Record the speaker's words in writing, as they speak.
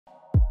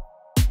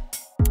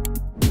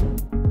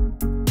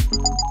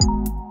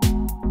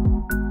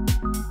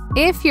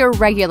If you're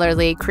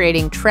regularly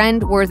creating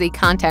trend-worthy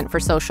content for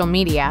social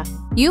media,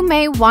 you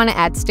may want to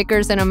add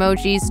stickers and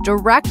emojis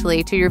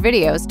directly to your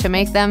videos to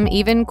make them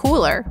even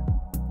cooler.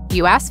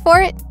 You asked for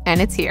it,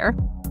 and it's here.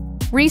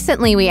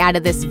 Recently, we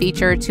added this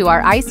feature to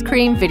our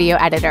Icecream video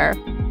editor,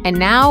 and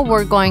now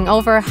we're going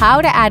over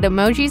how to add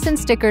emojis and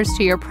stickers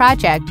to your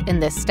project in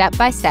this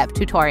step-by-step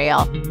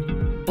tutorial.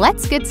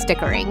 Let's get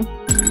stickering.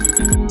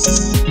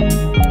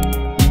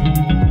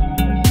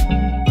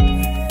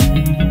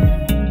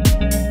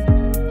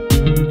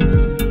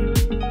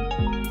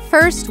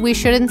 First, we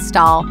should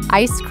install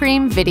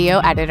Icecream Video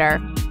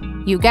Editor.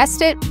 You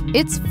guessed it,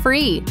 it's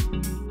free.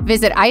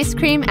 Visit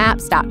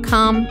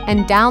icecreamapps.com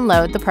and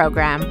download the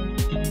program.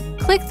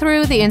 Click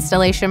through the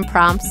installation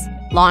prompts,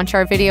 launch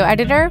our video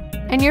editor,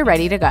 and you're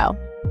ready to go.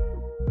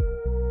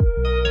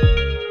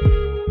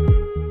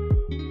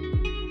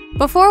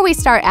 Before we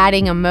start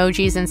adding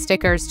emojis and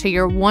stickers to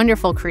your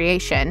wonderful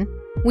creation,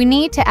 we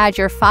need to add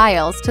your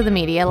files to the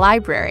media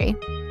library.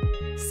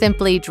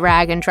 Simply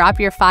drag and drop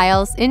your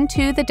files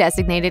into the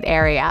designated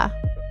area.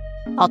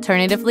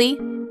 Alternatively,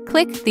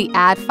 click the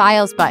Add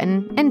Files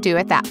button and do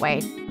it that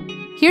way.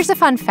 Here's a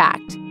fun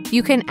fact.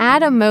 You can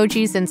add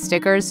emojis and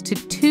stickers to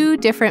 2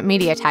 different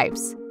media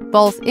types,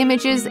 both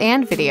images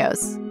and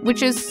videos,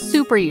 which is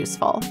super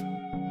useful.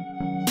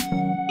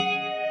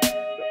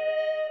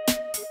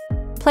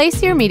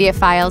 Place your media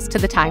files to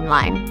the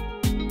timeline.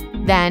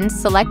 Then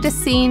select a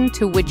scene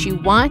to which you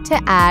want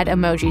to add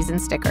emojis and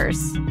stickers.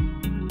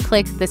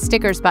 Click the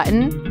Stickers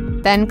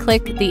button, then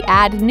click the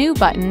Add New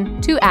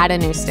button to add a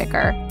new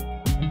sticker.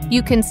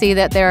 You can see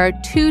that there are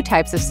 2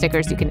 types of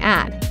stickers you can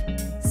add: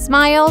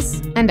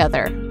 Smiles and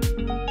Other.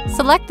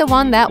 Select the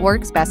one that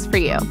works best for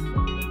you.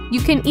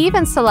 You can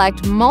even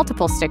select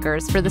multiple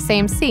stickers for the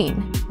same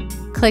scene.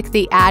 Click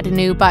the Add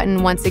New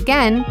button once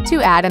again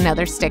to add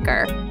another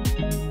sticker.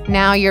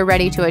 Now you're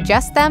ready to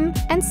adjust them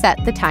and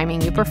set the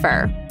timing you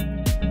prefer.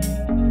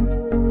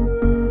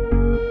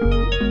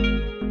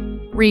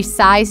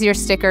 Resize your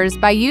stickers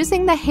by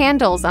using the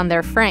handles on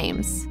their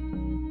frames.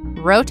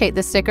 Rotate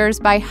the stickers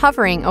by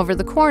hovering over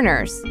the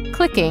corners,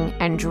 clicking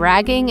and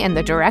dragging in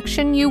the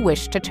direction you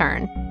wish to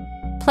turn.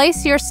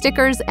 Place your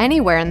stickers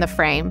anywhere in the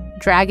frame,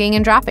 dragging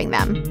and dropping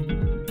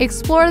them.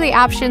 Explore the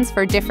options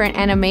for different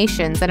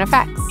animations and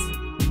effects.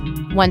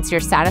 Once you're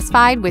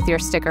satisfied with your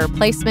sticker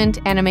placement,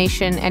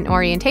 animation, and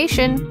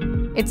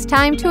orientation, it's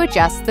time to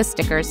adjust the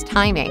sticker's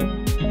timing.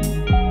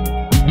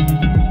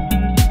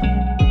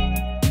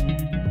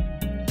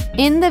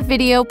 In the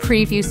video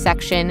preview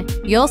section,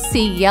 you'll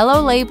see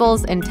yellow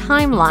labels and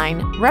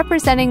timeline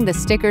representing the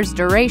sticker's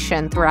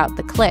duration throughout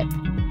the clip.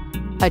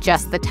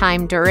 Adjust the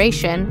time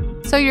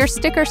duration so your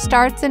sticker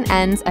starts and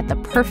ends at the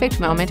perfect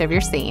moment of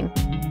your scene.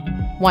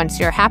 Once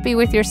you're happy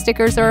with your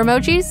stickers or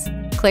emojis,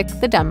 click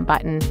the Done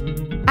button.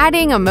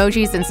 Adding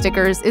emojis and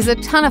stickers is a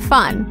ton of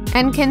fun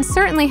and can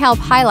certainly help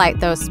highlight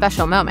those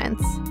special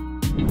moments.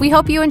 We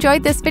hope you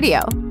enjoyed this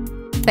video.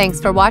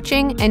 Thanks for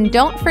watching, and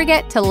don't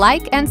forget to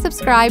like and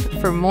subscribe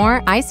for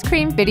more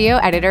Icecream Video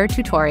Editor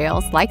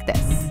tutorials like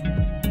this.